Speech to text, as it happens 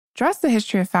Dress the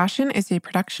History of Fashion is a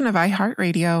production of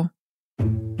iHeartRadio.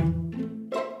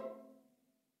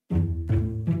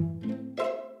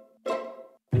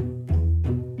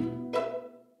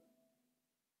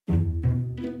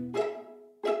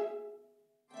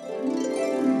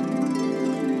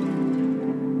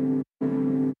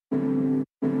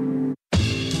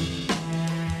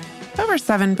 Over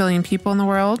 7 billion people in the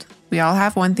world. We all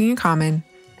have one thing in common.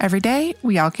 Every day,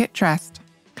 we all get dressed.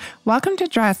 Welcome to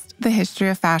Dressed, the History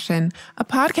of Fashion, a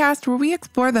podcast where we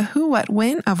explore the who, what,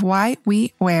 when of why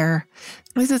we wear.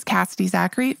 This is Cassidy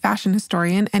Zachary, fashion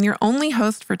historian, and your only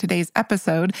host for today's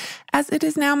episode, as it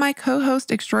is now my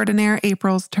co-host extraordinaire,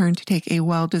 April's turn to take a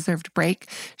well-deserved break.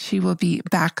 She will be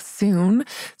back soon.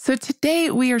 So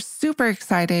today we are super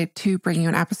excited to bring you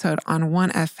an episode on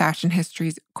one of fashion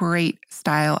history's great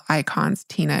style icons,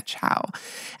 Tina Chow.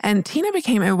 And Tina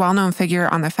became a well-known figure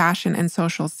on the fashion and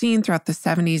social scene throughout the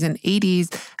 70s and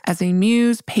 80s as a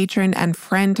muse, patron, and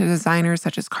friend to designers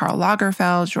such as Karl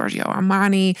Lagerfeld, Giorgio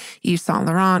Armani, Yves Saint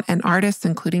Laurent, and artists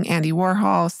including Andy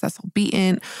Warhol, Cecil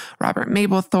Beaton, Robert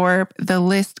Mapplethorpe. The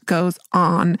list goes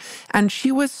on. And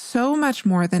she was so much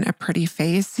more than a pretty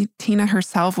face. Tina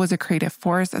herself was a creative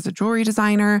force as a jewelry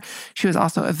designer. She was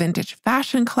also a vintage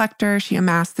fashion collector. She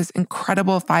amassed this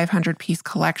incredible 500-piece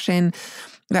collection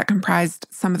that comprised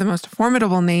some of the most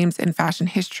formidable names in fashion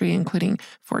history, including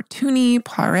Fortuny,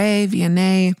 Poiret,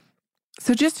 Vianney.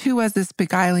 So just who was this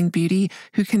beguiling beauty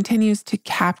who continues to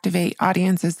captivate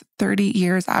audiences 30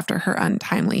 years after her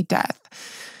untimely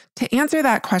death? To answer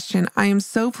that question, I am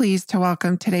so pleased to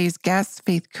welcome today's guest,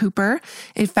 Faith Cooper,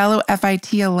 a fellow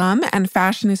FIT alum and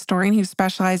fashion historian who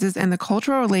specializes in the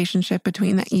cultural relationship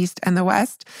between the East and the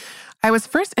West. I was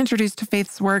first introduced to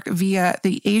Faith's work via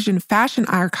the Asian Fashion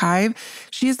Archive.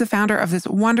 She is the founder of this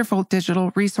wonderful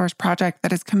digital resource project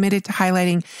that is committed to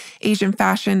highlighting Asian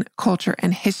fashion, culture,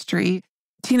 and history.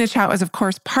 Tina Chow is, of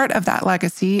course, part of that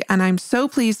legacy, and I'm so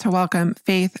pleased to welcome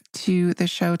Faith to the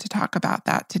show to talk about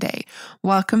that today.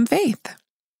 Welcome, Faith.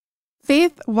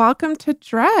 Faith, welcome to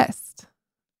Dressed.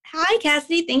 Hi,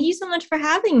 Cassidy. Thank you so much for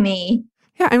having me.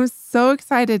 Yeah, I'm so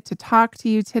excited to talk to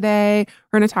you today.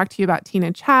 We're going to talk to you about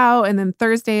Tina Chow, and then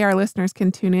Thursday, our listeners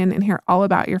can tune in and hear all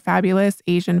about your fabulous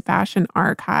Asian Fashion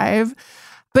Archive.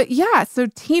 But yeah, so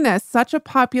Tina, such a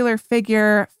popular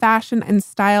figure, fashion and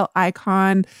style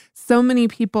icon. So many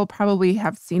people probably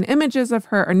have seen images of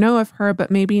her or know of her,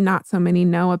 but maybe not so many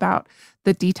know about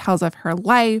the details of her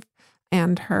life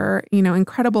and her,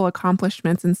 incredible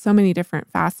accomplishments in so many different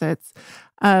facets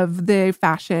of the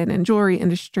fashion and jewelry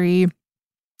industry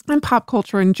and pop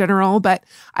culture in general. But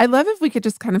I'd love if we could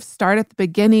just kind of start at the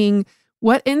beginning.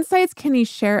 What insights can you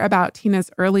share about Tina's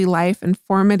early life and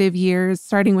formative years,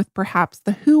 starting with perhaps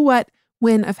the who, what,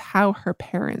 when of how her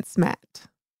parents met?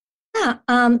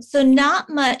 Yeah, so not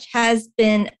much has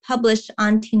been published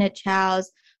on Tina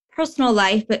Chow's personal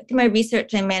life, but through my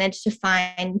research, I managed to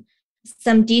find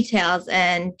some details.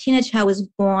 And Tina Chow was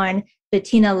born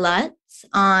Bettina Lutz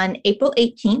on April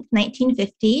 18th,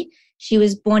 1950. She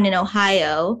was born in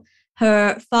Ohio.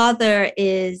 Her father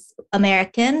is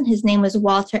American. His name was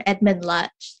Walter Edmund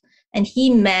Lutz, and he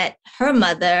met her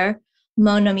mother,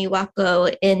 Mona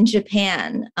Miwako, in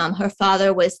Japan. Her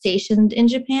father was stationed in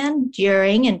Japan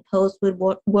during and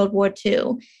post-World War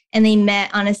II, and they met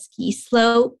on a ski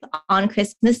slope on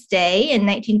Christmas Day in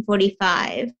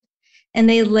 1945. And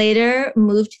they later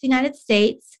moved to the United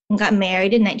States and got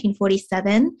married in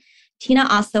 1947. Tina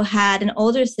also had an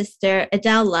older sister,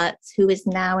 Adele Lutz, who is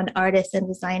now an artist and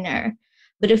designer.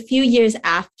 But a few years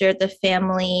after the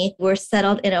family were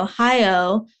settled in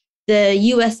Ohio, the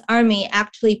U.S. Army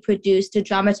actually produced a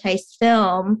dramatized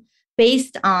film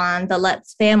based on the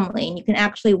Lutz family. And you can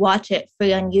actually watch it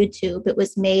free on YouTube. It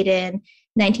was made in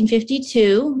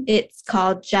 1952. It's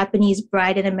called Japanese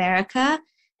Bride in America.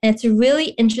 And it's a really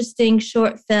interesting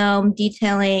short film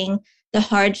detailing the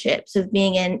hardships of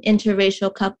being an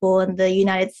interracial couple in the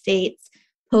United States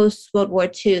post-World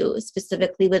War II,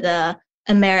 specifically with an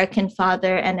American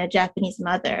father and a Japanese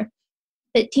mother.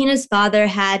 But Tina's father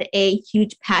had a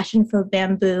huge passion for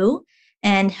bamboo,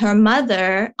 and her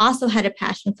mother also had a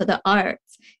passion for the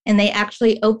arts. And they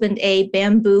actually opened a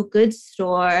bamboo goods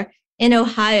store in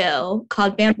Ohio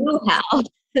called Bamboo House.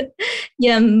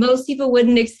 Yeah, most people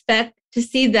wouldn't expect to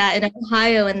see that in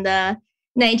Ohio in the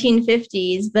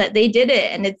 1950s, but they did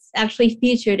it, and it's actually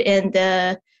featured in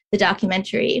the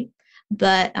documentary.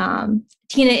 But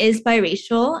Tina is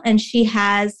biracial, and she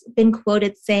has been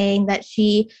quoted saying that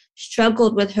she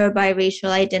struggled with her biracial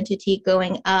identity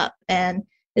growing up. And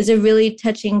there's a really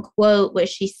touching quote where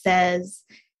she says,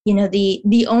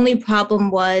 the only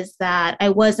problem was that I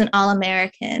wasn't all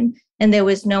American, and there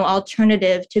was no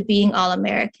alternative to being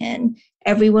all-American.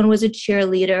 Everyone was a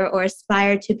cheerleader or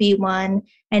aspired to be one.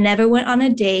 I never went on a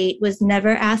date, was never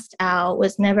asked out,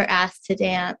 was never asked to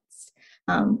dance,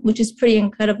 which is pretty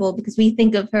incredible because we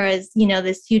think of her as,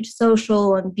 this huge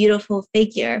social and beautiful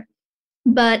figure.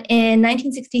 But in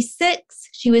 1966,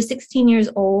 she was 16 years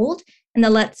old, and the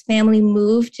Letts family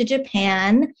moved to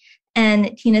Japan.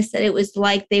 And Tina said it was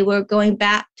like they were going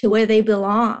back to where they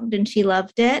belonged, and she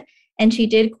loved it. And she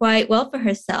did quite well for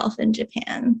herself in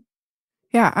Japan.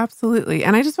 Yeah, absolutely.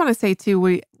 And I just want to say too,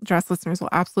 we Dress listeners will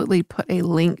absolutely put a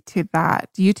link to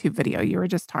that YouTube video you were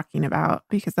just talking about,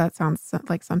 because that sounds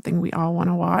like something we all want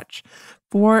to watch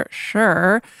for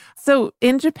sure. So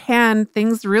in Japan,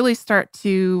 things really start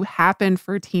to happen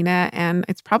for Tina, and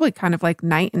it's probably kind of like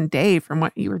night and day from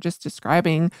what you were just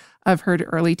describing of her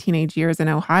early teenage years in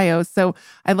Ohio. So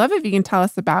I'd love if you can tell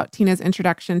us about Tina's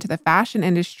introduction to the fashion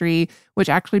industry, which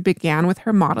actually began with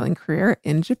her modeling career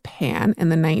in Japan in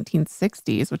the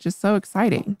 1960s, which is so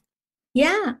exciting.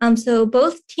 Yeah. So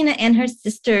both Tina and her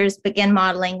sisters began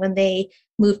modeling when they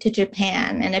moved to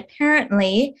Japan. And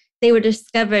apparently they were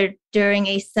discovered during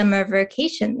a summer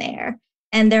vacation there.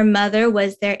 And their mother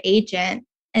was their agent.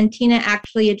 And Tina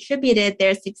actually attributed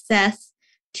their success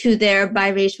to their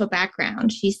biracial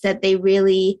background. She said they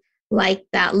really liked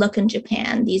that look in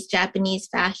Japan, these Japanese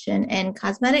fashion and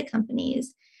cosmetic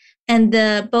companies. And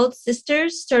both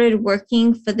sisters started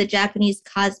working for the Japanese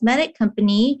cosmetic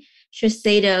company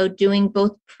Shiseido, doing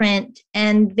both print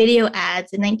and video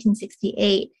ads in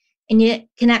 1968. And you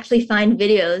can actually find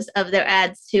videos of their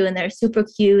ads too, and they're super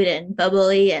cute and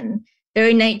bubbly and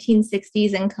very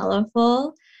 1960s and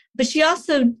colorful. But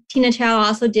Tina Chow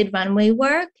also did runway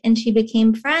work, and she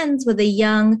became friends with a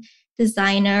young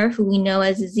designer who we know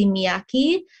as Issey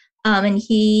Miyake. And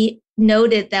he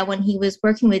noted that when he was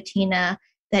working with Tina,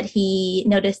 that he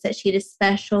noticed that she had a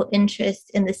special interest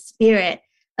in the spirit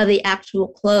of the actual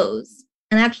clothes.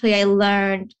 And actually, I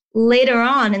learned later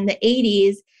on in the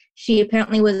 80s, she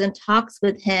apparently was in talks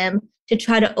with him to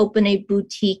try to open a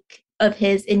boutique of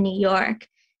his in New York.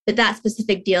 But that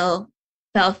specific deal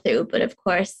fell through. But of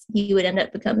course, he would end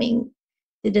up becoming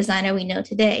the designer we know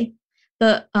today.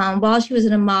 But while she was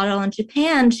a model in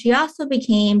Japan, she also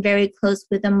became very close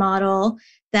with a model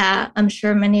that I'm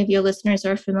sure many of your listeners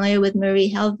are familiar with,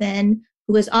 Marie Helvin,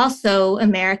 who was also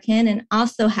American and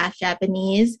also half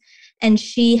Japanese. And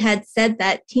she had said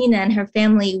that Tina and her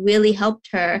family really helped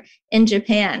her in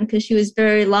Japan because she was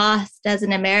very lost as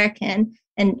an American,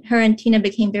 and her and Tina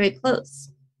became very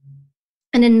close.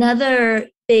 And another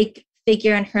big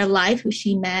figure in her life who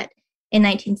she met in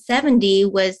 1970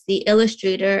 was the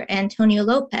illustrator Antonio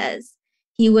Lopez.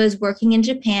 He was working in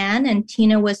Japan, and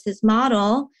Tina was his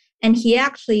model. And he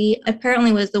actually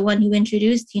apparently was the one who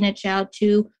introduced Tina Chow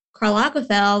to Karl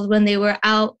Lagerfeld when they were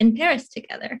out in Paris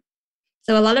together.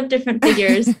 So a lot of different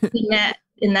figures we met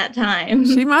in that time.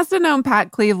 She must have known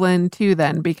Pat Cleveland too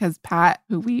then, because Pat,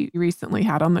 who we recently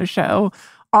had on the show,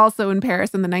 also in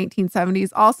Paris in the 1970s,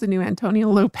 also knew Antonio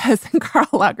Lopez and Karl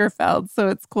Lagerfeld. So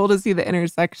it's cool to see the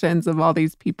intersections of all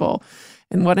these people.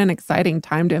 And what an exciting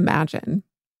time to imagine.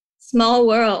 Small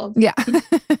world. Yeah.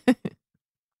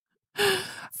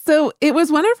 So it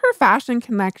was one of her fashion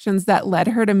connections that led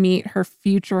her to meet her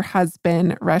future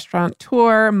husband,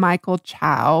 restaurateur Michael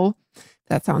Chow.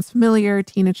 That sounds familiar.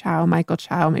 Tina Chow, Michael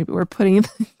Chow. Maybe we're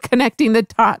connecting the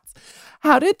dots.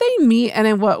 How did they meet, and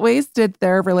in what ways did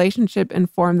their relationship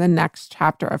inform the next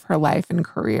chapter of her life and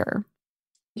career?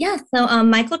 Yeah, so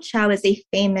Michael Chow is a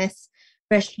famous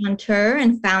restaurateur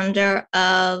and founder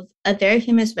of a very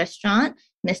famous restaurant,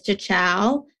 Mr.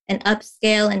 Chow, an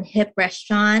upscale and hip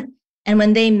restaurant. And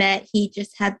when they met, he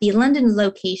just had the London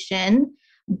location,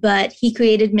 but he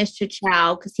created Mr.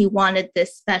 Chow because he wanted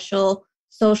this special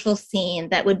social scene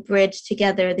that would bridge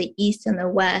together the East and the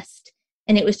West.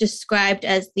 And it was described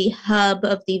as the hub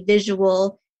of the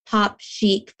visual, pop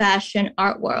chic fashion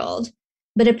art world.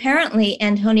 But apparently,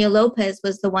 Antonio Lopez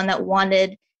was the one that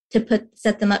wanted to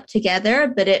set them up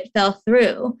together, but it fell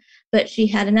through. But she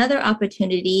had another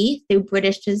opportunity through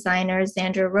British designer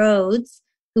Zandra Rhodes,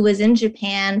 who was in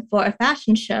Japan for a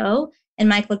fashion show. And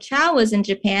Michael Chow was in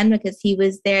Japan because he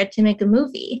was there to make a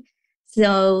movie.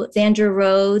 So Zandra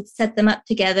Rhodes set them up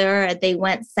together. They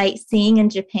went sightseeing in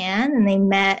Japan, and they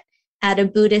met at a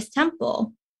Buddhist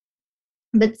temple.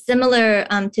 But similar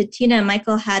to Tina,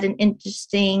 Michael had an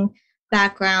interesting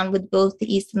background with both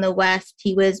the East and the West.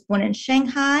 He was born in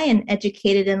Shanghai and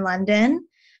educated in London.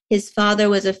 His father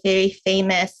was a very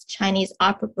famous Chinese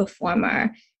opera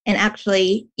performer. And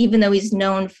actually, even though he's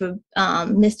known for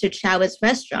Mr. Chow's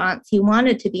restaurants, he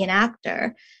wanted to be an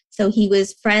actor. So he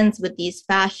was friends with these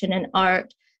fashion and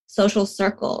art social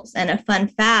circles. And a fun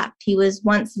fact, he was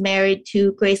once married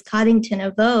to Grace Coddington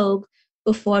of Vogue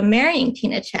before marrying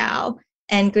Tina Chow.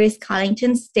 And Grace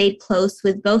Coddington stayed close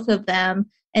with both of them.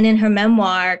 And in her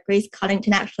memoir, Grace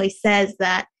Coddington actually says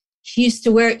that she used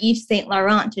to wear Yves Saint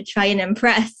Laurent to try and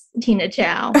impress Tina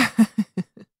Chow.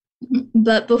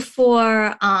 But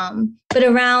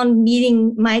around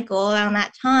meeting Michael, around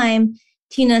that time,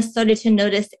 Tina started to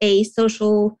notice a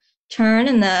social turn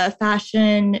in the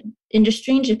fashion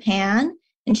industry in Japan.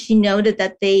 And she noted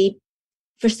that they,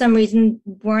 for some reason,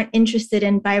 weren't interested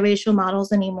in biracial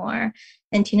models anymore.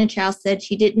 And Tina Chow said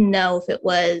she didn't know if it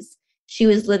was she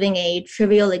was living a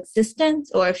trivial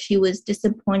existence or if she was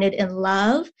disappointed in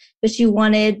love, but she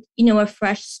wanted, a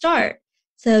fresh start.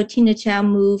 So Tina Chow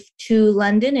moved to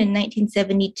London in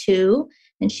 1972,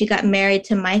 and she got married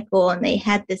to Michael, and they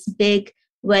had this big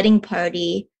wedding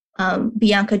party.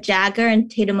 Bianca Jagger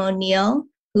and Tatum O'Neal,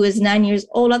 who was 9 years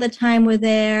old at the time, were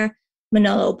there.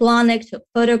 Manolo Blahnik took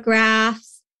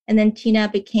photographs, and then Tina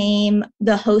became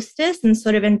the hostess and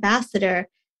sort of ambassador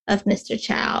of Mr.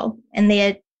 Chow. And they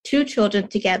had 2 children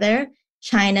together,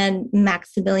 China and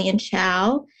Maximilian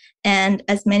Chow. And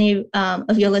as many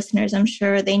of your listeners, I'm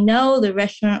sure they know, the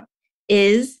restaurant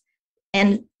is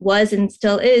and was and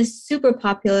still is super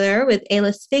popular with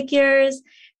A-list figures.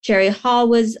 Jerry Hall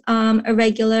was a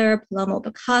regular, Paloma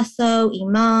Picasso,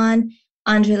 Iman,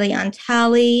 Andre Leon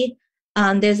Talley.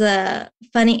 There's a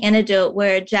funny anecdote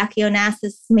where Jackie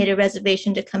Onassis made a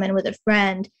reservation to come in with a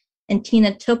friend, and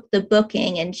Tina took the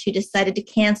booking and she decided to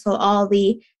cancel all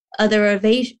the other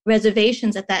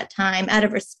reservations at that time out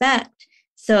of respect,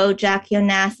 so Jackie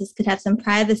Onassis could have some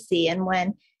privacy. And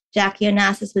when Jackie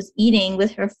Onassis was eating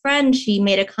with her friend, she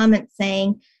made a comment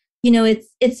saying,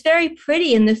 it's very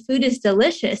pretty and the food is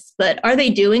delicious, but are they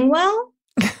doing well?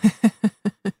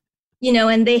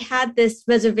 And they had this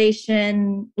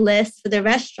reservation list for the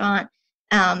restaurant.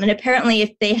 And apparently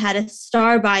if they had a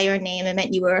star by your name, it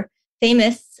meant you were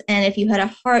famous. And if you had a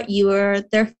heart, you were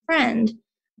their friend.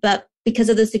 But because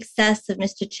of the success of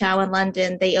Mr. Chow in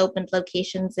London, they opened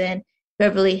locations in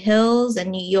Beverly Hills and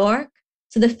New York.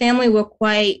 So the family were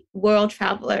quite world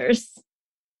travelers.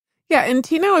 Yeah, and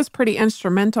Tina was pretty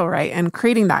instrumental, right, in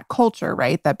creating that culture,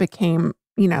 right, that became,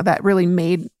 that really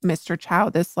made Mr. Chow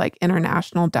this like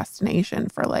international destination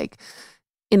for like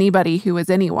anybody who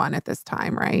was anyone at this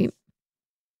time, right?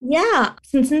 Yeah,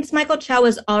 since Michael Chow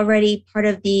was already part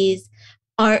of these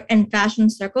art and fashion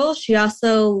circles, she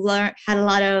also had a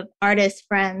lot of artist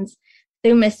friends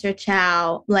through Mr.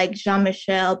 Chow, like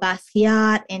Jean-Michel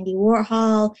Basquiat, Andy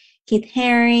Warhol, Keith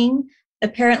Haring.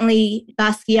 Apparently,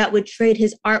 Basquiat would trade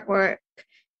his artwork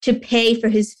to pay for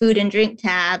his food and drink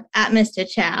tab at Mr.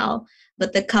 Chow,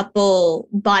 but the couple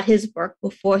bought his work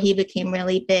before he became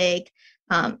really big.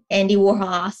 Andy Warhol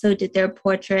also did their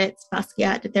portraits.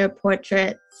 Basquiat did their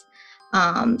portraits.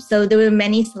 So there were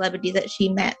many celebrities that she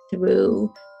met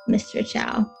through Mr.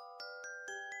 Chow.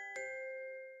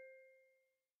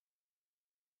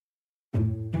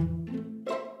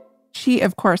 She,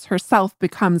 of course, herself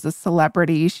becomes a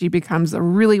celebrity. She becomes a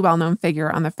really well-known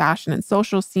figure on the fashion and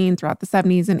social scene throughout the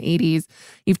 70s and 80s.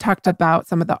 You've talked about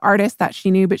some of the artists that she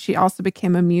knew, but she also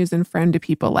became a muse and friend to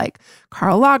people like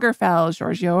Karl Lagerfeld,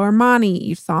 Giorgio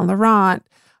Armani, Yves Saint Laurent,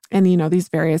 and, these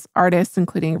various artists,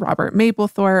 including Robert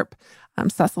Mapplethorpe,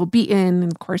 Cecil Beaton,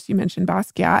 and of course, you mentioned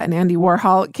Basquiat and Andy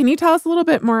Warhol. Can you tell us a little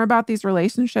bit more about these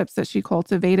relationships that she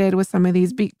cultivated with some of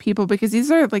these people? Because these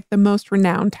are like the most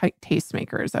renowned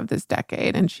tastemakers of this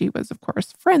decade. And she was, of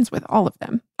course, friends with all of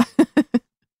them.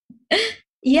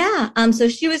 Yeah. So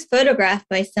she was photographed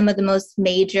by some of the most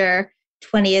major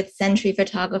 20th century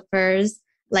photographers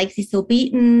like Cecil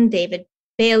Beaton, David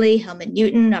Bailey, Helmut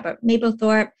Newton, Robert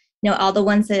Mapplethorpe, all the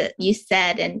ones that you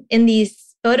said. And in these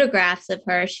photographs of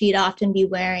her, she'd often be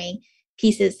wearing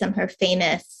pieces from her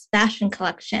famous fashion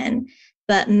collection.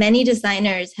 But many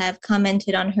designers have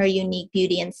commented on her unique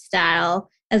beauty and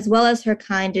style, as well as her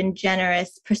kind and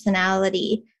generous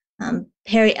personality.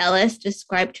 Perry Ellis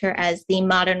described her as the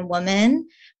modern woman.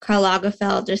 Karl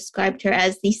Lagerfeld described her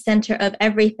as the center of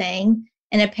everything.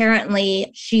 And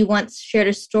apparently, she once shared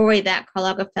a story that Karl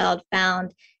Lagerfeld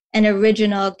found an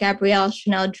original Gabrielle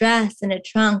Chanel dress in a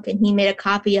trunk, and he made a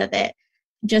copy of it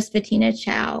just for Tina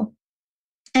Chow.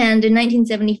 And in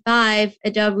 1975,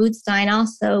 Adele Rootstein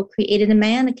also created a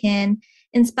mannequin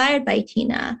inspired by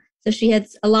Tina. So she had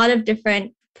a lot of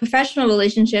different professional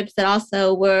relationships that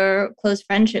also were close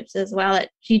friendships as well.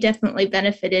 She definitely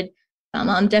benefited from.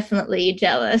 I'm definitely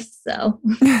jealous. So,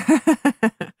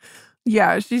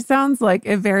 yeah, she sounds like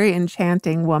a very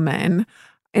enchanting woman.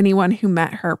 Anyone who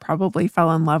met her probably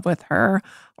fell in love with her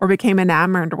or became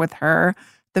enamored with her.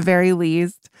 the very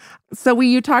least. So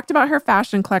you talked about her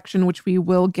fashion collection, which we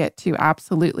will get to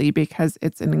absolutely, because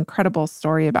it's an incredible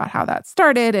story about how that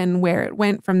started and where it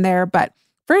went from there. But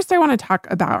first, I want to talk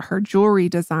about her jewelry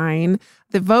design.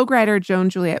 The Vogue writer Joan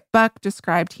Juliet Buck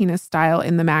described Tina's style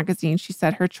in the magazine. She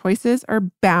said her choices are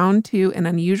bound to an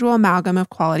unusual amalgam of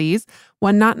qualities,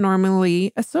 one not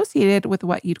normally associated with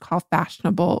what you'd call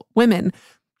fashionable women.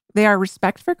 They are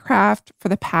respect for craft, for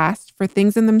the past, for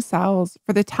things in themselves,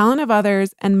 for the talent of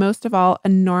others, and most of all,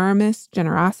 enormous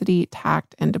generosity,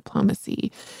 tact, and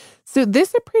diplomacy. So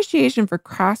this appreciation for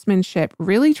craftsmanship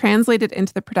really translated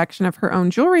into the production of her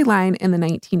own jewelry line in the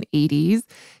 1980s.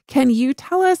 Can you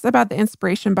tell us about the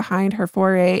inspiration behind her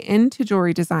foray into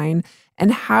jewelry design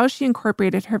and how she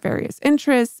incorporated her various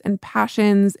interests and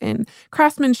passions in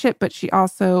craftsmanship, but she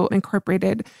also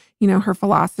incorporated, her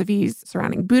philosophies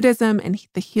surrounding Buddhism and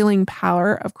the healing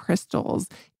power of crystals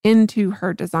into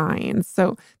her designs.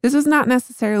 So this was not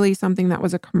necessarily something that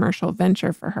was a commercial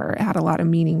venture for her. It had a lot of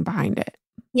meaning behind it.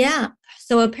 Yeah.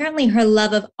 So apparently her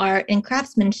love of art and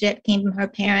craftsmanship came from her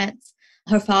parents.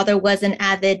 Her father was an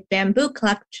avid bamboo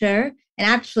collector, and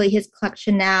actually his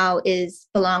collection now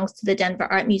belongs to the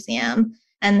Denver Art Museum.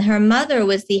 And her mother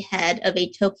was the head of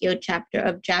a Tokyo chapter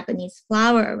of Japanese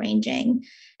flower arranging.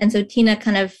 And so Tina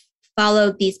kind of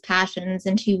followed these passions,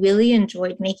 and she really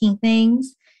enjoyed making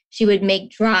things. She would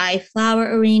make dry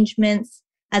flower arrangements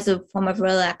as a form of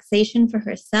relaxation for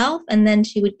herself, and then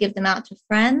she would give them out to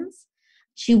friends.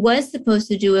 She was supposed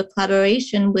to do a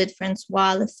collaboration with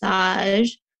Francois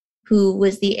Lesage, who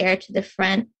was the heir to the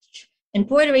French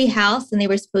embroidery house, and they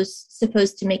were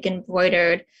supposed to make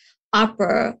embroidered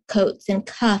opera coats and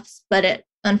cuffs, but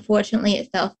unfortunately it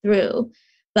fell through.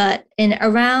 But in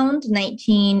around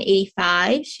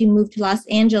 1985, she moved to Los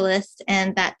Angeles,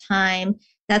 and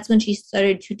that's when she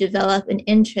started to develop an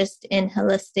interest in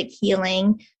holistic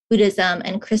healing, Buddhism,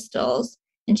 and crystals.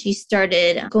 And she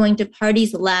started going to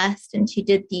parties less, and she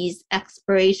did these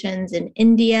explorations in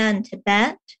India and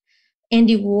Tibet.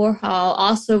 Andy Warhol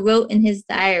also wrote in his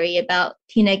diary about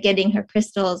Tina getting her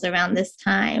crystals around this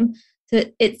time. So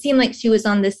it seemed like she was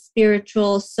on this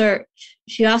spiritual search.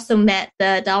 She also met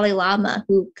the Dalai Lama,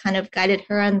 who kind of guided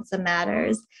her on some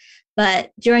matters.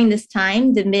 But during this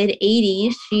time, the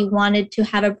mid-'80s, she wanted to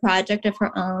have a project of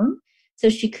her own. So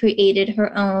she created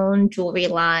her own jewelry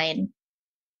line.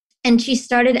 And she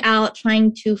started out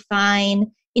trying to find,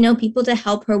 people to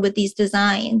help her with these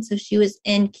designs. So she was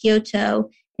in Kyoto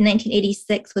in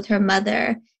 1986 with her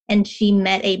mother, and she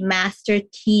met a master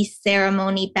tea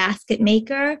ceremony basket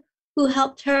maker who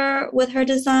helped her with her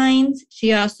designs.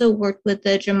 She also worked with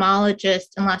the gemologist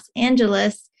in Los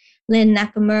Angeles, Lynn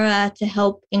Nakamura, to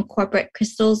help incorporate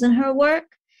crystals in her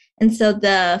work. And so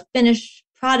the finished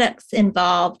products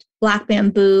involved black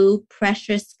bamboo,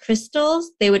 precious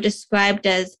crystals. They were described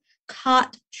as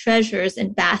caught treasures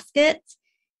in baskets.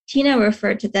 Tina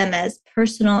referred to them as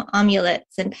personal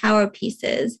amulets and power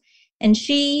pieces. And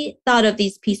she thought of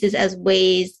these pieces as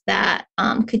ways that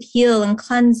could heal and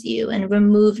cleanse you and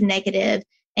remove negative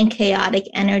and chaotic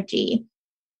energy.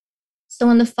 So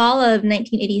in the fall of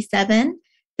 1987,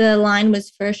 the line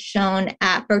was first shown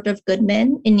at Bergdorf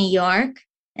Goodman in New York,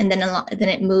 and then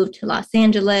it moved to Los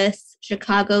Angeles,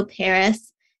 Chicago,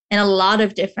 Paris, and a lot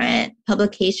of different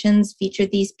publications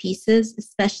featured these pieces,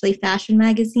 especially fashion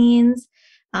magazines.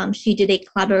 She did a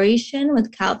collaboration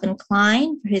with Calvin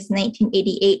Klein for his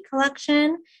 1988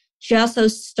 collection. She also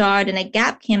starred in a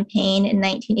Gap campaign in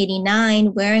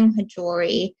 1989 wearing her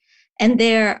jewelry. And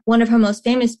one of her most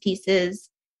famous pieces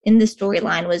in the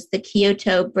storyline was the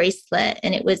Kyoto bracelet.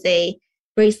 And it was a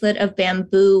bracelet of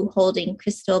bamboo holding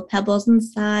crystal pebbles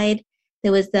inside.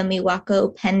 There was the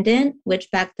Miwako pendant,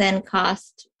 which back then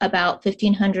cost about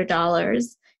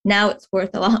 $1,500. Now it's worth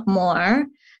a lot more.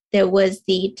 There was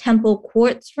the temple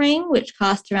quartz ring, which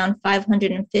cost around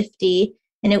 $550,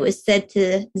 and it was said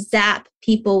to zap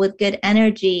people with good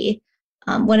energy.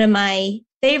 One of my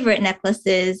favorite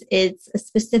necklaces is a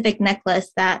specific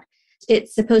necklace that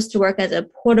it's supposed to work as a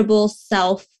portable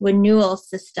self-renewal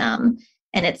system,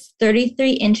 and it's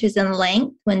 33 inches in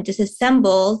length when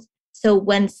disassembled. So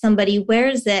when somebody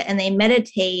wears it and they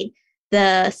meditate,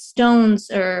 the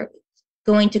stones are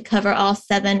going to cover all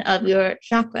 7 of your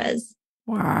chakras.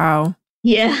 Wow.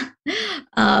 Yeah.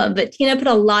 But Tina put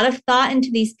a lot of thought into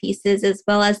these pieces as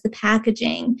well as the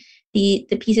packaging. The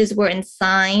pieces were in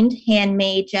signed,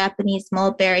 handmade Japanese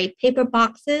mulberry paper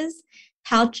boxes,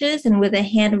 pouches, and with a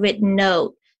handwritten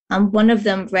note. One of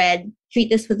them read, "Treat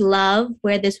this with love,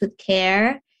 wear this with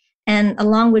care." And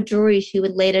along with jewelry, she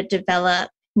would later develop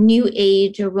new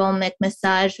age aromatic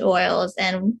massage oils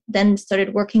and then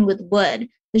started working with wood.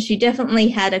 So she definitely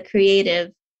had a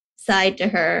creative side to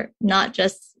her, not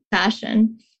just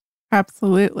fashion.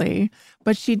 Absolutely.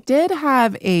 But she did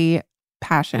have a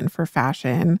passion for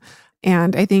fashion.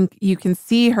 And I think you can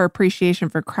see her appreciation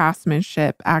for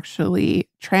craftsmanship actually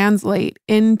translate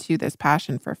into this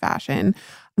passion for fashion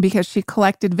because she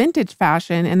collected vintage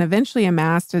fashion and eventually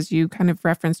amassed, as you kind of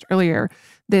referenced earlier,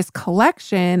 this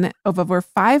collection of over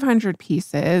 500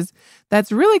 pieces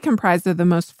that's really comprised of the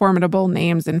most formidable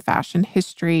names in fashion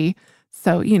history.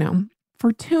 So,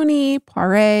 Fortuny,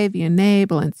 Poiret, Vionnet,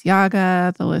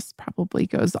 Balenciaga, the list probably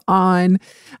goes on.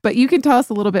 But you can tell us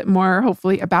a little bit more,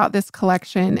 hopefully, about this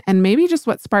collection and maybe just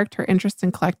what sparked her interest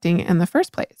in collecting in the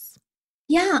first place.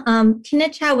 Yeah, Tina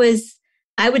Chow was,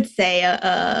 I would say,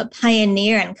 a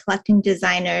pioneer in collecting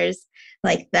designers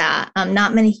like that.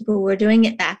 Not many people were doing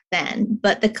it back then,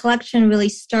 but the collection really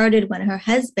started when her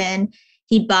husband,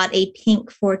 he bought a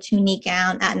pink Fortuny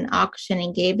gown at an auction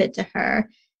and gave it to her.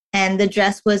 And the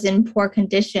dress was in poor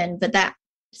condition, but that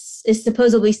is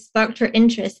supposedly sparked her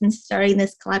interest in starting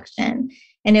this collection.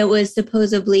 And it was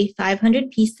supposedly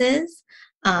 500 pieces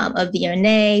of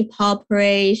Vionnet, Paul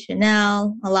Poiret,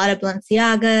 Chanel, a lot of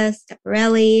Balenciaga,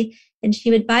 Schiaparelli. And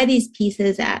she would buy these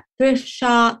pieces at thrift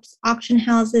shops, auction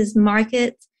houses,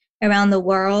 markets around the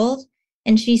world.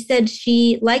 And she said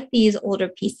she liked these older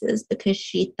pieces because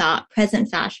she thought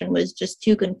present fashion was just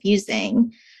too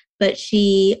confusing. But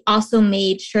she also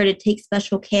made sure to take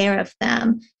special care of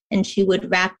them, and she would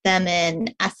wrap them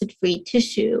in acid-free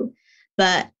tissue.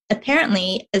 But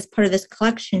apparently, as part of this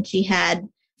collection, she had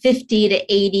 50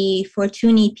 to 80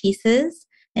 Fortuny pieces,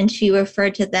 and she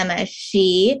referred to them as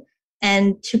she.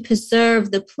 And to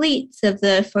preserve the pleats of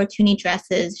the Fortuny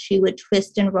dresses, she would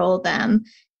twist and roll them.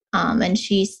 And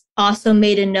she also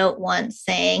made a note once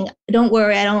saying, "Don't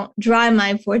worry, I don't dry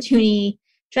my Fortuny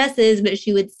dresses," but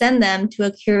she would send them to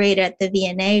a curator at the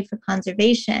V&A for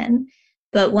conservation.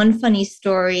 But one funny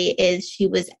story is she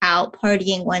was out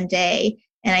partying one day,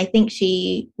 and I think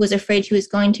she was afraid she was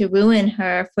going to ruin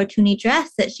her Fortuny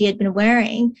dress that she had been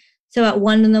wearing. So at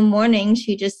 1 a.m,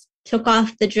 she just took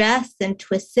off the dress and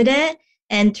twisted it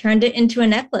and turned it into a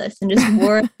necklace and just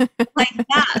wore it like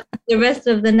that the rest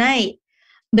of the night.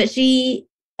 But she,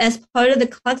 as part of the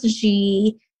collection,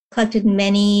 she collected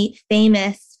many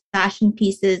famous fashion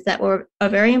pieces that were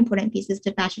very important pieces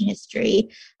to fashion history.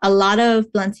 A lot of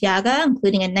Balenciaga,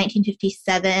 including a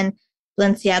 1957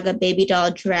 Balenciaga baby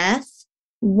doll dress.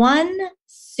 One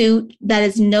suit that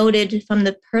is noted from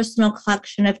the personal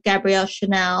collection of Gabrielle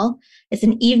Chanel is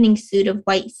an evening suit of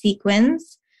white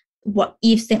sequins.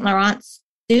 Yves Saint Laurent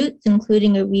suits,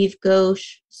 including a Rive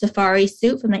Gauche safari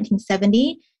suit from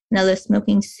 1970, another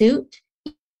smoking suit.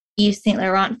 Yves Saint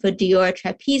Laurent for Dior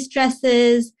trapeze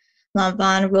dresses,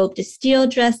 Lanvin robe de style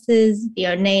dresses,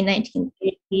 Vionnet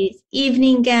 1930s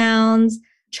evening gowns,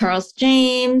 Charles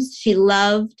James. She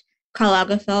loved Karl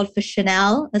Lagerfeld for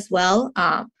Chanel as well,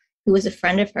 who was a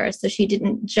friend of hers. So she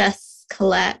didn't just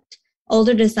collect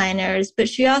older designers, but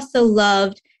she also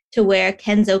loved to wear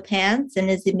Kenzo pants and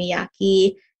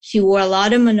Izumi-yaki. She wore a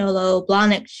lot of Manolo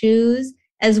Blahnik shoes,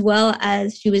 as well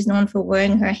as she was known for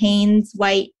wearing her Hanes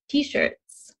white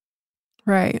t-shirts.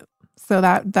 Right. So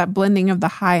that blending of the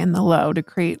high and the low to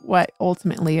create what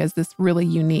ultimately is this really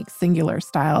unique singular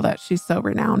style that she's so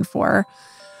renowned for.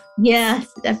 Yes,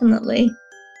 definitely.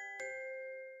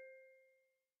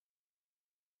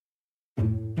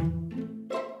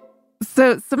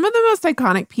 So some of the most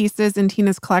iconic pieces in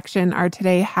Tina's collection are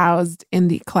today housed in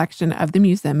the collection of the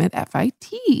museum at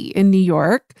FIT in New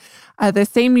York, the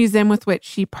same museum with which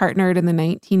she partnered in the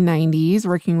 1990s,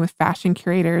 working with fashion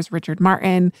curators Richard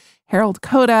Martin, Harold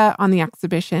Koda on the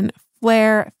exhibition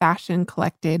Flair Fashion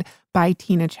Collected by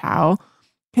Tina Chow.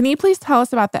 Can you please tell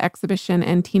us about the exhibition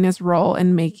and Tina's role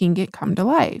in making it come to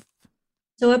life?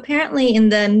 So apparently in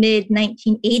the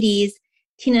mid-1980s,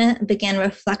 Tina began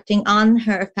reflecting on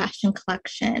her fashion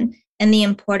collection and the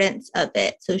importance of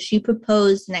it. So she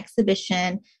proposed an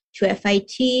exhibition to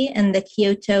FIT and the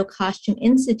Kyoto Costume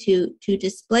Institute to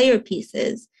display her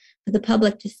pieces for the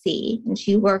public to see. And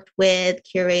she worked with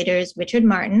curators Richard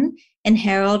Martin and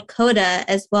Harold Koda,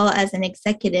 as well as an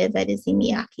executive at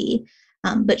Izumi-yaki.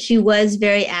 But she was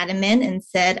very adamant and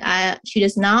said she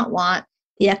does not want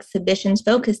the exhibition's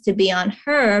focus to be on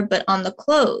her, but on the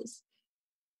clothes.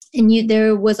 And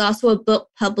there was also a book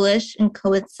published and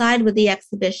coincide with the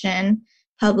exhibition,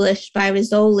 published by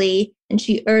Rizzoli, and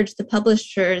she urged the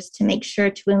publishers to make sure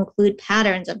to include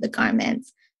patterns of the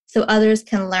garments so others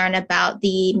can learn about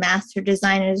the master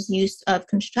designer's use of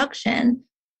construction.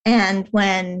 And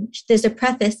when there's a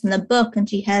preface in the book, and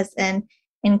she has an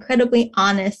incredibly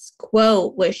honest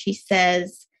quote where she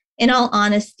says, "In all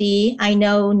honesty, I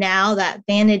know now that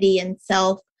vanity and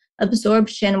self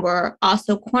absorption were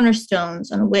also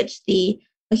cornerstones on which the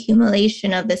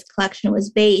accumulation of this collection was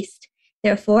based.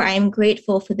 Therefore, I am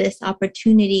grateful for this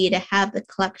opportunity to have the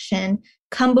collection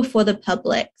come before the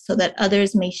public so that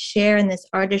others may share in this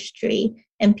artistry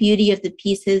and beauty of the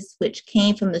pieces which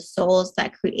came from the souls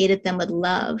that created them with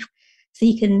love. So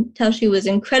you can tell she was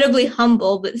incredibly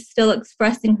humble, but still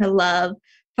expressing her love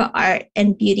for art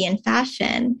and beauty and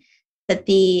fashion. But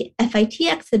the FIT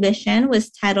exhibition was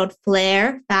titled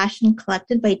Flair, Fashion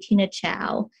Collected by Tina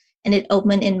Chow, and it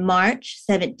opened in March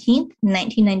 17th,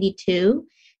 1992.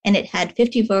 And it had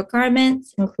 54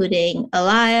 garments, including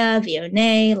Alaïa,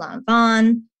 Vionnet,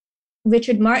 Lanvin.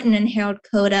 Richard Martin and Harold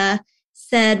Koda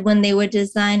said when they were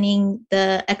designing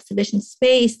the exhibition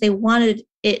space, they wanted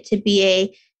it to be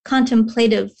a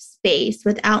contemplative space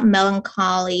without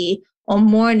melancholy or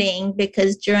mourning,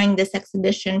 because during this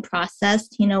exhibition process,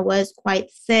 Tina was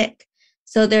quite sick.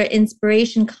 So their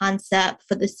inspiration concept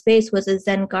for the space was a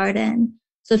Zen garden.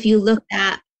 So if you look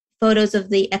at photos of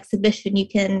the exhibition, you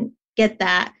can get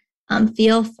that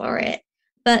feel for it.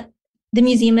 But the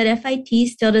museum at FIT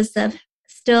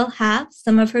still have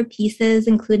some of her pieces,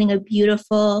 including a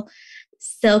beautiful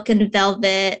silk and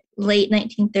velvet late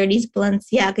 1930s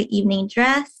Balenciaga evening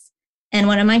dress. And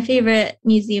one of my favorite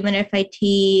museum and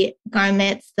FIT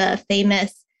garments, the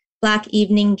famous black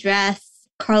evening dress,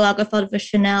 Karl Lagerfeld for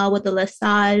Chanel with the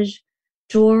Lesage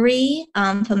jewelry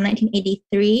from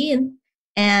 1983,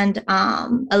 and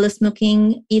a Le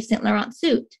Smoking Yves Saint Laurent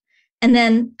suit. And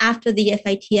then after the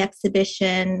FIT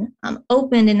exhibition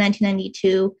opened in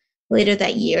 1992, later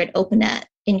that year, it opened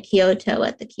in Kyoto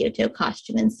at the Kyoto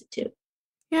Costume Institute.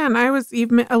 Yeah, and I was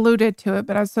even alluded to it,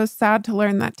 but I was so sad to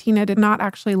learn that Tina did not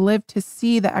actually live to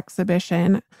see the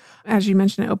exhibition. As you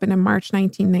mentioned, it opened in March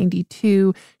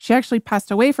 1992. She actually passed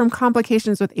away from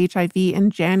complications with HIV in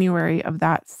January of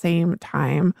that same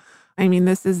time. I mean,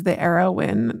 this is the era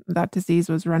when that disease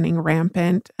was running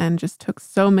rampant and just took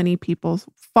so many people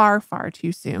far, far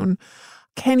too soon.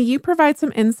 Can you provide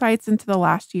some insights into the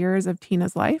last years of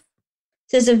Tina's life?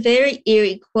 There's a very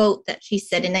eerie quote that she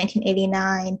said in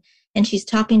 1989, and she's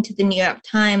talking to the New York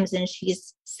Times, and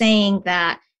she's saying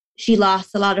that she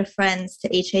lost a lot of friends to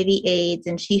HIV/AIDS,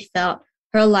 and she felt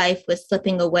her life was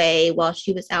slipping away while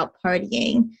she was out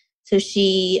partying. So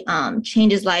she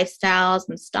changes lifestyles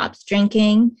and stops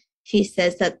drinking. She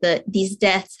says that these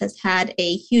deaths has had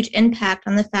a huge impact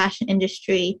on the fashion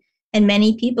industry, and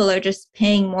many people are just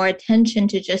paying more attention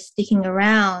to just sticking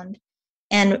around.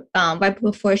 And right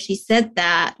before she said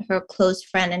that, her close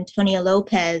friend Antonio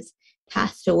Lopez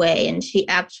passed away, and she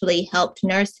actually helped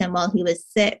nurse him while he was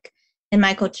sick. And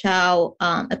Michael Chow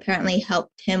apparently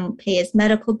helped him pay his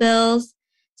medical bills.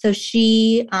 So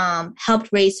she helped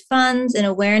raise funds and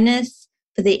awareness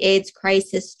for the AIDS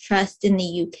Crisis Trust in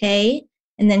the UK.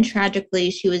 And then tragically,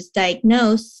 she was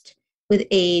diagnosed with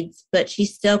AIDS, but she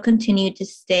still continued to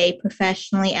stay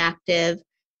professionally active.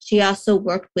 She also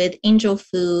worked with Angel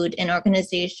Food, an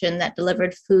organization that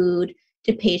delivered food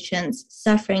to patients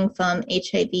suffering from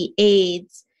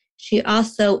HIV/AIDS. She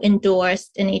also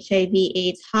endorsed an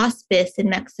HIV/AIDS hospice in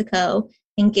Mexico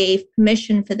and gave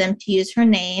permission for them to use her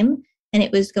name. And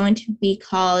it was going to be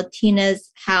called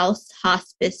Tina's House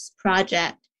Hospice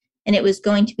Project. And it was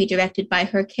going to be directed by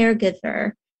her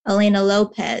caregiver, Elena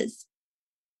Lopez.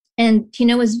 And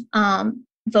Tina was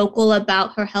vocal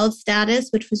about her health status,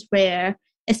 which was rare,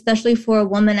 especially for a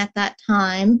woman at that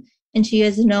time. And she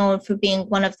is known for being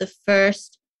one of the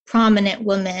first prominent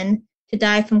women to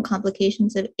die from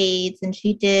complications of AIDS. And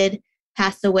she did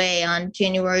pass away on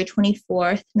January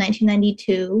 24th,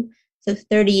 1992. So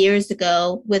 30 years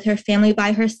ago, with her family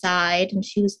by her side. And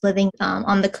she was living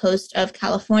on the coast of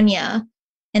California.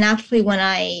 And actually, when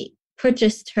I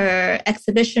purchased her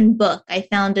exhibition book, I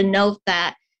found a note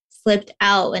that slipped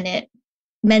out, and it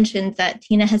mentions that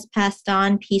Tina has passed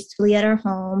on peacefully at her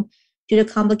home due to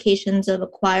complications of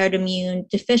acquired immune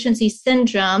deficiency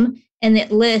syndrome. And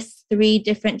it lists 3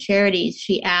 different charities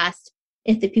she asked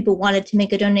if the people wanted to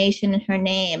make a donation in her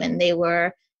name. And they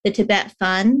were the Tibet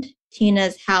Fund,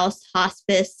 Tina's House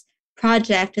Hospice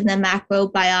Project, and the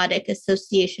Macrobiotic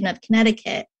Association of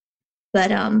Connecticut.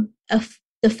 But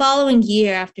the following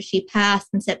year, after she passed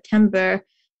in September,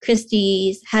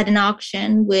 Christie's had an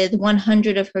auction with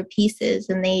 100 of her pieces,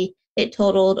 and it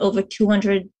totaled over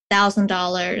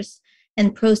 $200,000.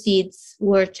 And proceeds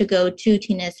were to go to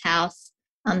Tina's house,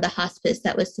 the hospice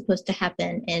that was supposed to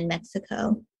happen in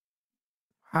Mexico.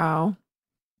 Wow.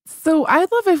 So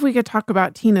I'd love if we could talk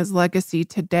about Tina's legacy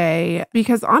today,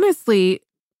 because honestly,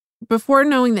 before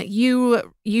knowing that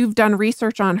you've done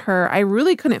research on her, I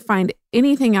really couldn't find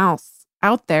anything else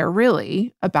out there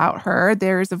really about her.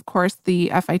 There's, of course,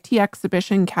 the FIT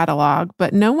exhibition catalog,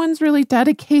 but no one's really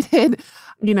dedicated,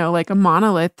 like a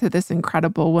monolith to this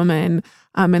incredible woman.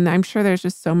 And I'm sure there's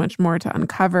just so much more to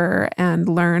uncover and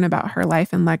learn about her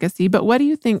life and legacy. But what do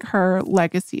you think her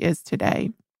legacy is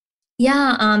today?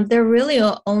 Yeah, there really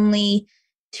are only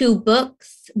two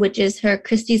books, which is her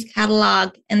Christie's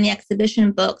catalog and the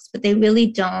exhibition books, but they really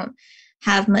don't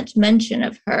have much mention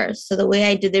of her. So the way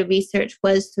I did the research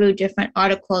was through different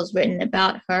articles written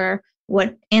about her,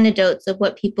 what anecdotes of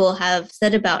what people have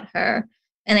said about her.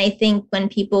 And I think when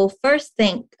people first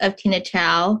think of Tina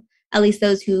Chow, at least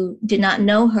those who did not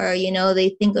know her,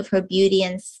 they think of her beauty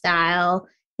and style,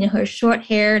 her short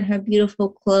hair and her beautiful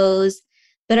clothes.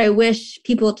 But I wish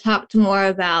people talked more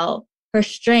about her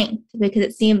strength, because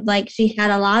it seemed like she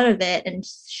had a lot of it and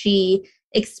she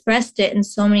expressed it in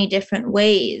so many different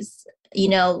ways,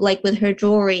 like with her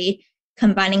jewelry,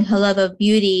 combining her love of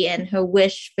beauty and her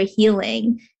wish for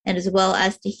healing, and as well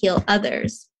as to heal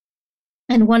others.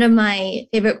 And one of my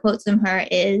favorite quotes from her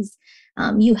is,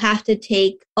 you have to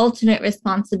take ultimate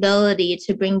responsibility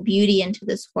to bring beauty into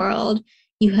this world.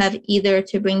 You have either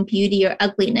to bring beauty or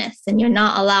ugliness, and you're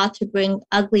not allowed to bring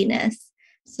ugliness.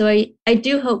 So I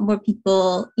do hope more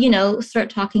people, start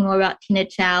talking more about Tina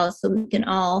Chow so we can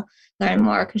all learn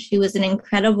more, because she was an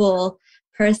incredible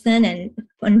person and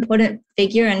an important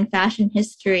figure in fashion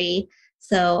history.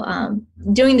 So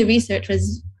doing the research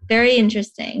was very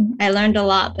interesting. I learned a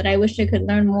lot, but I wish I could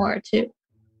learn more too.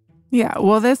 Yeah,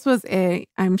 well, this was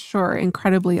I'm sure,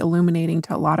 incredibly illuminating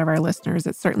to a lot of our listeners.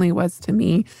 It certainly was to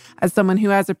me, as someone who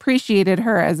has appreciated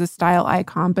her as a style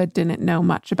icon, but didn't know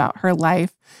much about her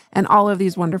life and all of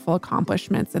these wonderful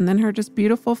accomplishments. And then her just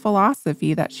beautiful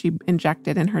philosophy that she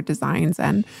injected in her designs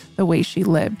and the way she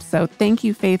lived. So thank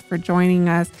you, Faith, for joining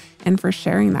us and for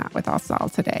sharing that with us all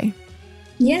today.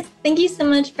 Yes, thank you so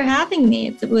much for having me.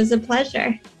 It was a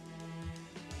pleasure.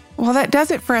 Well, that does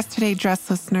it for us today,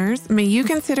 Dressed listeners. May you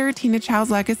consider Tina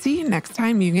Chow's legacy next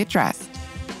time you get dressed.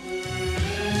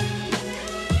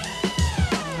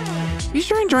 Be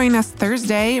sure and join us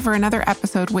Thursday for another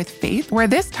episode with Faith, where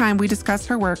this time we discuss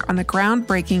her work on the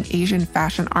groundbreaking Asian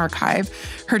Fashion Archive,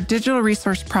 her digital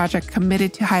resource project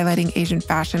committed to highlighting Asian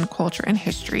fashion, culture, and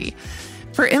history.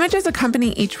 For images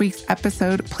accompanying each week's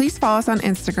episode, please follow us on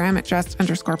Instagram at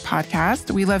dressed_podcast.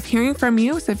 We love hearing from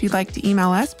you, so if you'd like to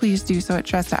email us, please do so at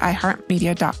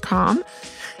dressed@iheartmedia.com.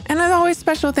 And as always,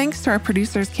 special thanks to our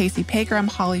producers, Casey Pegram,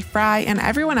 Holly Fry, and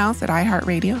everyone else at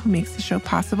iHeartRadio who makes the show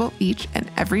possible each and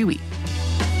every week.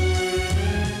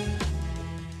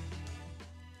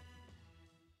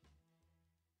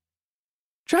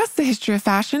 Dress the History of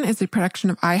Fashion is a production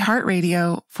of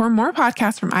iHeartRadio. For more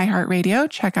podcasts from iHeartRadio,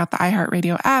 check out the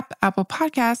iHeartRadio app, Apple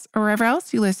Podcasts, or wherever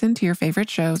else you listen to your favorite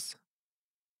shows.